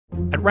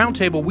At Round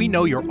Table, we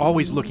know you're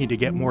always looking to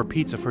get more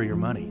pizza for your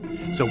money.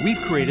 So we've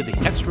created the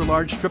Extra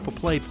Large Triple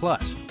Play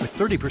Plus with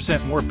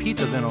 30% more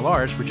pizza than a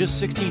large for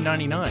just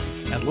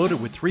 $16.99 and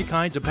loaded with 3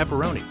 kinds of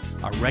pepperoni,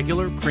 our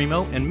regular,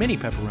 primo, and mini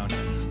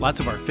pepperoni. Lots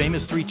of our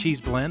famous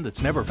 3-cheese blend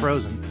that's never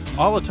frozen,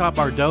 all atop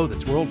our dough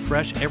that's rolled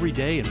fresh every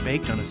day and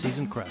baked on a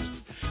seasoned crust.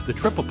 The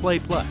Triple Play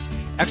Plus,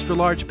 extra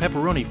large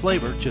pepperoni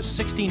flavor, just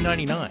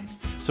 $16.99.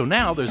 So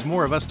now there's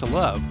more of us to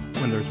love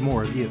when there's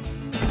more of you.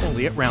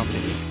 Only at Round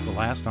Table, the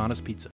last honest pizza.